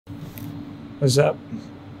What's up?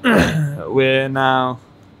 We're now,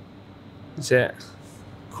 is it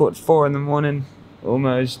 4:45 in the morning,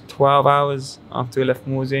 almost 12 hours after we left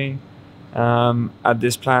Montreal. Had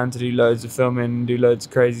this plan to do loads of filming, do loads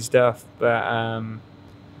of crazy stuff, but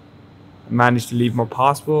managed to leave my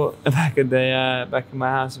passport back in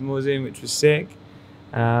my house in Montreal, which was sick.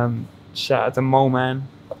 Shout out to Mole Man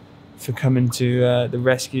for coming to the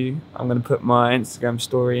rescue. I'm gonna put my Instagram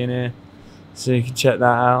story in here so you can check that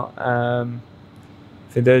out.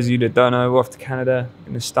 For those of you that don't know, we're off to Canada. I'm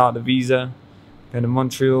gonna start the visa, go to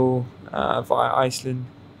Montreal via Iceland,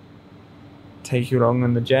 take you along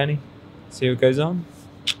on the journey, see what goes on.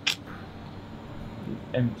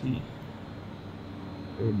 Empty.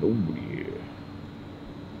 There's nobody here.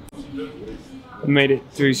 Made it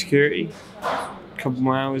through security. A couple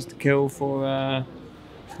more hours to kill for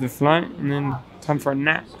the flight, and then time for a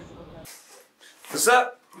nap. What's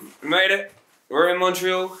up? We made it. We're in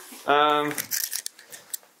Montreal.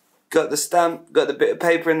 Got the stamp, got the bit of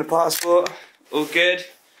paper in the passport. All good.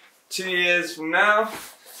 2 years from now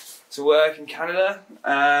to work in Canada.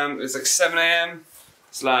 It's like 7 AM.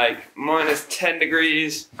 It's like -10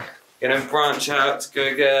 degrees. Gonna branch out to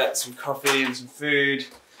go get some coffee and some food,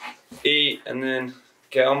 eat, and then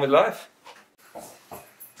get on with life.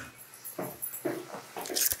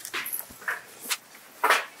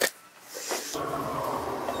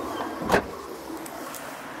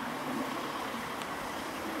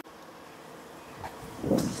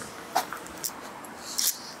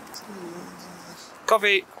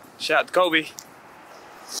 Coffee! Shout out to Kobe.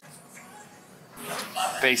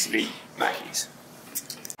 Basically, Mackey's.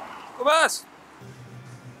 Cobas!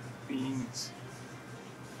 Beans.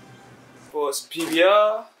 Bought some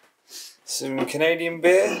PBR, some Canadian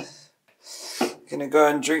beer. Gonna go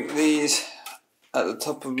and drink these at the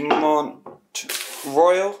top of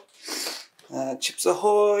Montreal. Chips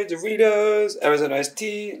Ahoy, Doritos, Arizona iced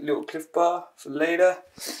tea, little Cliff Bar for later,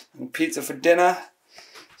 and pizza for dinner.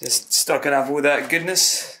 Just stocking up all that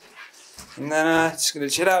goodness. And then just gonna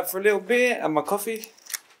chill out for a little bit, have my coffee.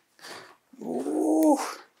 Ooh.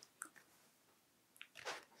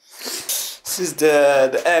 This is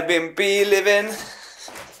the Airbnb living.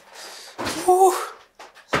 Ooh.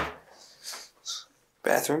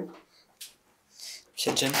 Bathroom.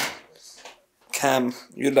 Kitchen. Cam,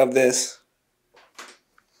 you love this.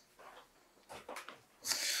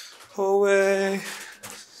 Hallway.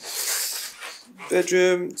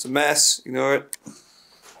 Bedroom, it's a mess, ignore it.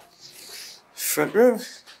 Front room.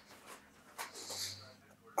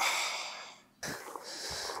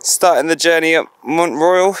 Starting the journey up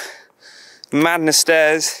Montreal. Madness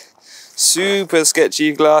stairs. Super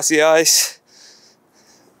sketchy glassy ice.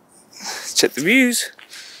 Check the views.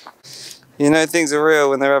 You know things are real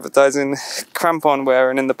when they're advertising crampon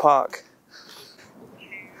wearing in the park.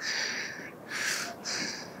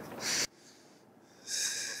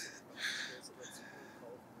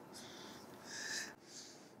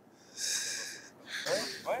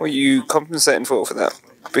 What are you compensating for that?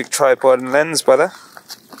 Big tripod and lens, brother.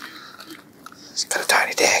 He's got a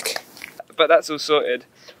tiny dick. But that's all sorted.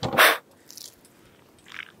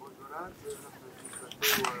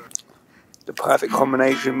 The perfect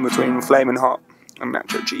combination between flaming hot and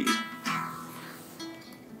nacho cheese.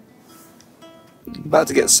 About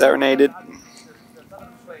to get serenaded.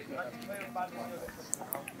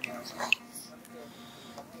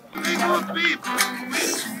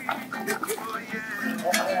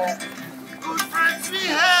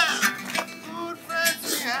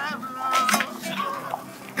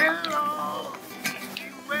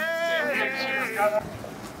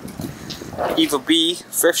 Eva B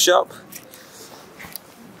thrift shop.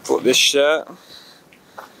 Bought this shirt.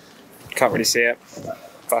 Can't really see it.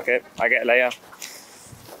 Fuck it, I get it later.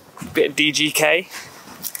 Bit of DGK.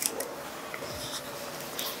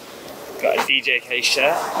 Got a DJK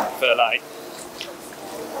shirt for like,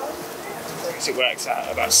 I guess it works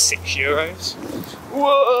out about €6.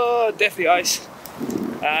 Whoa, definitely ice.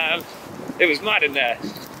 It was mad in there.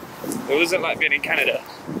 It wasn't like being in Canada.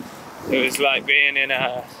 It was like being in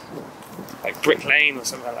like Brick Lane or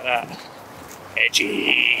something like that.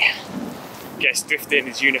 Edgy. Guess drifting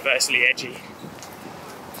is universally edgy.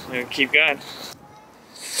 So keep going.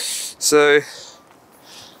 So,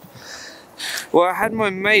 well, I had my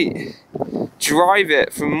mate drive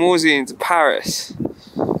it from Montreal to Paris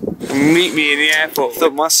and meet me in the airport.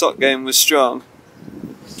 Thought my sock game was strong.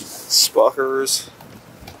 Sparkers.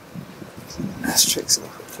 That's tricks.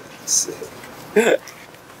 Sick.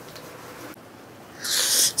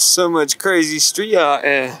 So much crazy street art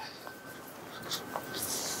here.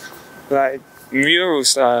 Like mural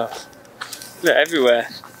style. Look everywhere.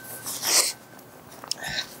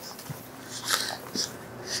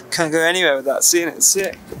 Can't go anywhere without seeing it. It's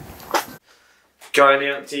sick. Going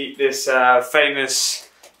out to eat this famous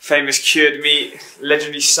cured meat,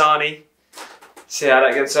 legendary sarnie. See how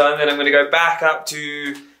that gets on. Then I'm going to go back up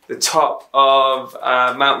to the top of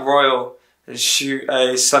Mount Royal and shoot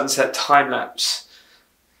a sunset time lapse,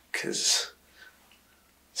 because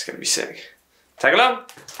it's going to be sick. Tag along.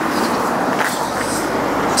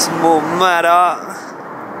 Some more mad art.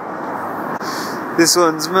 This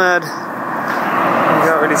one's mad. You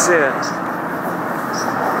can't really see it.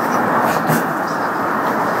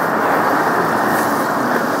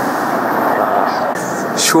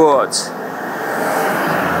 Schwartz.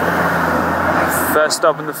 First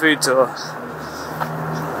stop on the food tour.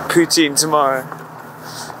 Poutine tomorrow.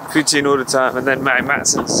 Poutine all the time, and then Mary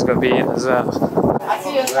Matson's going to be in as well. I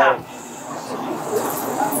see your stamp.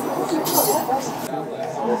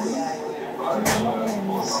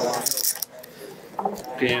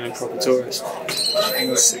 Being a proper tourist.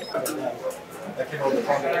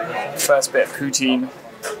 First bit of poutine.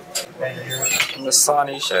 And the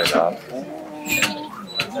sarnie showed up.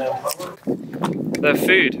 The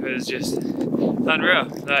food was just unreal.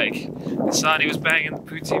 Like, the sarnie was banging, the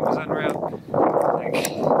poutine was unreal. Like,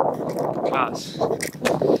 class.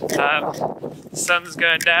 The sun's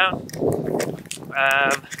going down.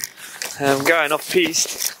 I'm going off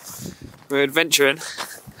piste. We're adventuring.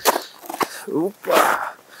 Oop.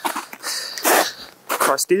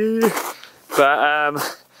 Crusty. But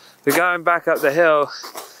we're going back up the hill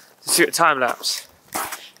to shoot a time lapse,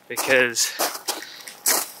 because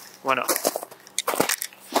why not?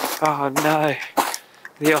 Oh no,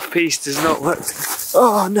 the off-piste does not work.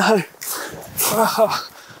 Oh no,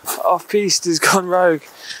 off-piste has gone rogue.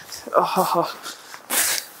 Oh,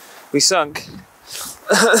 we sunk.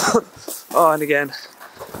 Oh, and again,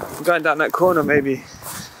 I'm going down that corner maybe.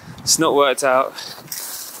 It's not worked out.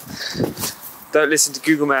 Don't listen to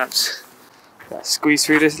Google Maps. Squeeze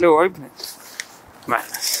through this little opening.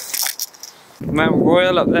 Madness. Mount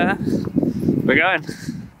Royal up there. We're going.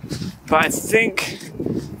 But I think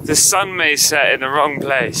the sun may set in the wrong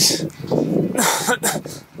place.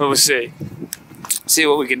 But we'll see. See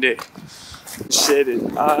what we can do.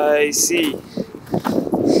 Shaded. I see.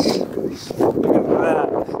 Look at that.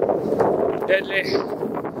 Deadly.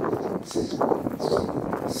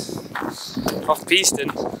 Off-piste.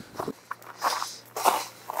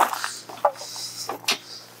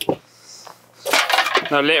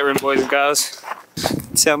 No littering, boys and girls.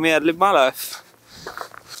 Tell me how to live my life.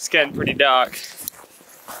 It's getting pretty dark.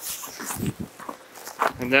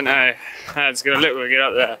 I don't know how it's gonna look when we get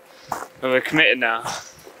up there. But we're committed now.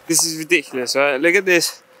 This is ridiculous, right? Look at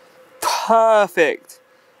this perfect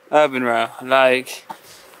urban rail. Like,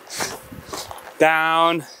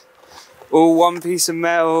 down, all one piece of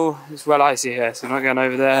metal. It's well icy here, so I'm not going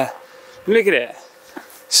over there. Look at it.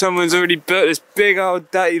 Someone's already built this big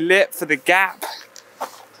old dirty lip for the gap.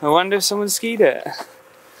 I wonder if someone skied it.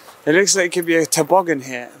 It looks like it could be a toboggan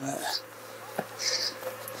here, but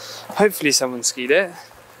hopefully someone skied it.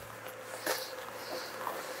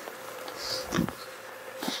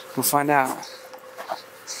 We'll find out.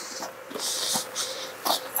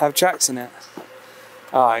 Have tracks in it.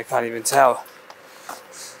 Oh, I can't even tell.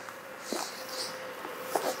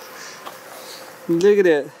 Look at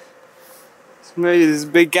it. Maybe there's a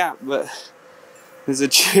big gap, but there's a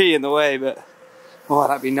tree in the way, but oh,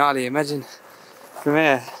 that'd be gnarly. Imagine from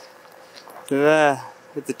here to there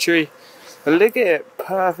with the tree. But look at it,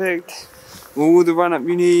 perfect. All the run up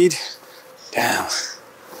you need. Down.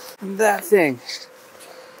 And that thing.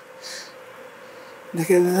 Look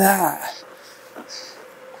at that.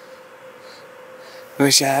 I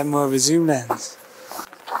wish I had more of a zoom lens.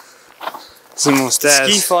 Some more stairs.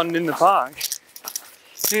 Ski fond in the park.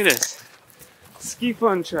 Look at this. Ski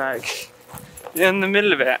fond track in the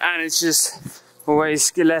middle of it, and it's just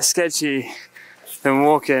always less sketchy than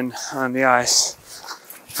walking on the ice.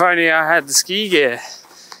 If only I had the ski gear,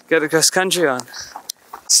 get the cross country on.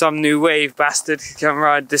 Some new wave bastard could come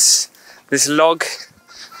ride this log.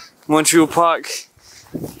 Montreal Park,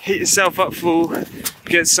 heat yourself up full,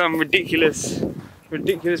 get some ridiculous,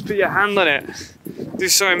 put your hand on it, do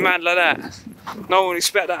something mad like that. No one would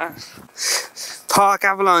expect that. Park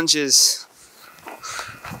avalanches.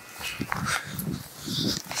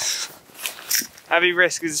 Heavy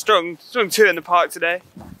risk is strong 2 in the park today.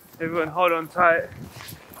 Everyone hold on tight.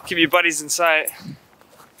 Keep your buddies in sight.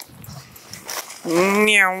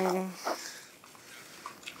 Meow.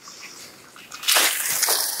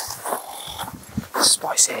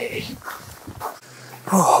 Spicy.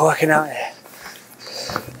 Oh, working out here.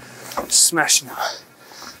 Smashing it.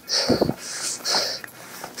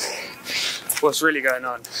 What's really going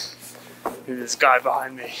on with this guy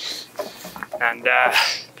behind me, and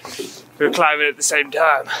we were climbing at the same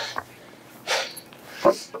time.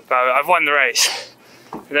 But I've won the race.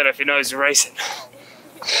 I don't know if he knows the racing.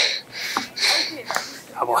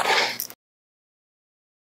 I won.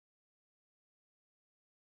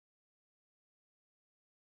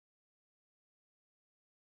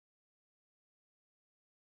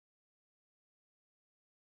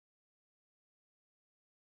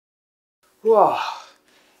 Whoa.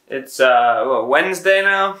 It's Wednesday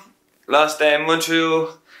now, last day in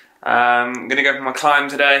Montreal. I'm gonna go for my climb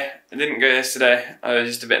today. I didn't go yesterday, I was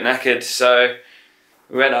just a bit knackered, so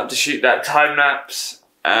we went up to shoot that time lapse,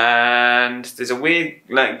 and there's a weird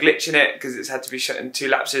glitch in it because it's had to be shot in 2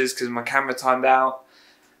 lapses because my camera timed out.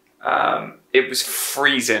 It was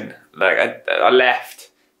freezing. I left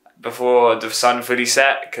before the sun fully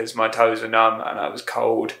set because my toes were numb and I was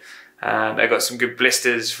cold, and I got some good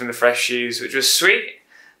blisters from the fresh shoes, which was sweet.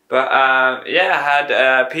 But yeah, I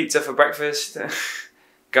had pizza for breakfast,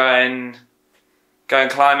 going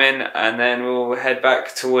climbing, and then we'll head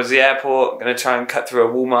back towards the airport. Gonna try and cut through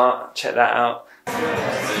a Walmart, check that out.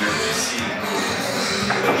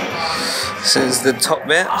 This is the top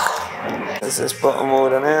bit. There's this bottom wall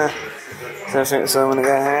down here. So I think I'm gonna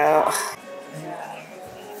go hang out.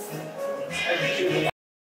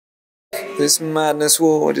 This madness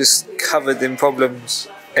wall just covered in problems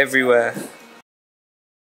everywhere.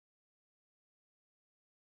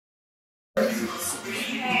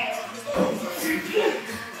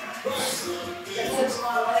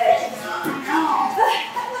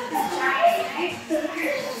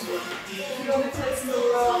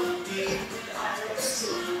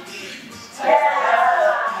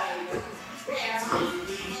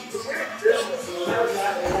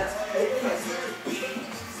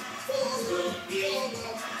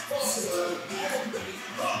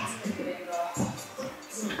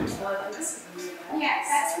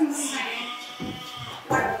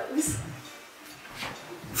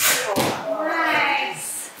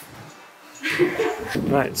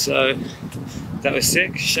 Right, so that was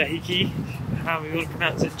sick. Shahiki, how we want to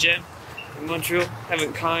pronounce it, gym in Montreal.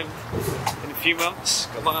 Haven't climbed in a few months.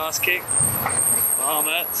 Got my ass kicked. My arm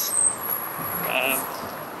hurts.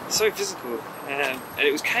 So physical, and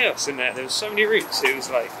it was chaos in there. There were so many routes. It was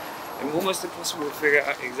like almost impossible to figure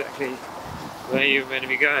out exactly where you were going to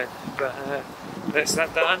be going. But that's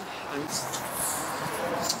that done.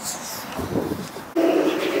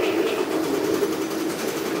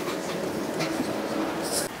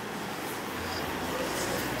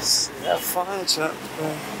 See that fire truck,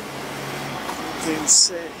 bro. Being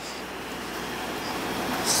sick.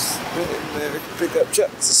 Pick up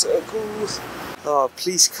trucks, circles. Oh,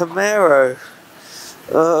 police Camaro.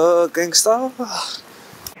 Gangsta.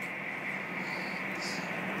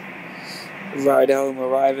 Ride home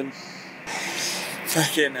arriving.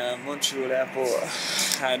 Fucking Montreal airport.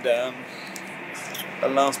 Had a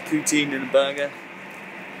last poutine and a burger.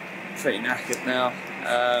 Pretty knackered now.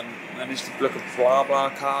 Managed to book a blah blah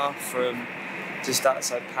car from just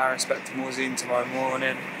outside Paris back to Montreal tomorrow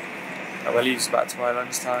morning. Well, leaves about tomorrow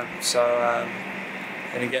lunchtime, so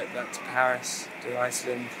gonna get back to Paris, to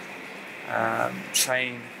Iceland,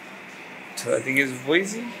 train to, I think it's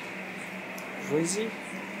Voisy?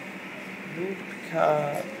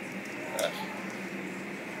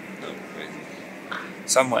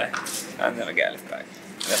 Somewhere, and then I'll get a lift back,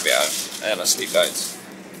 and then I'll be home, and then I'll sleep loads,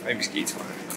 maybe ski tomorrow.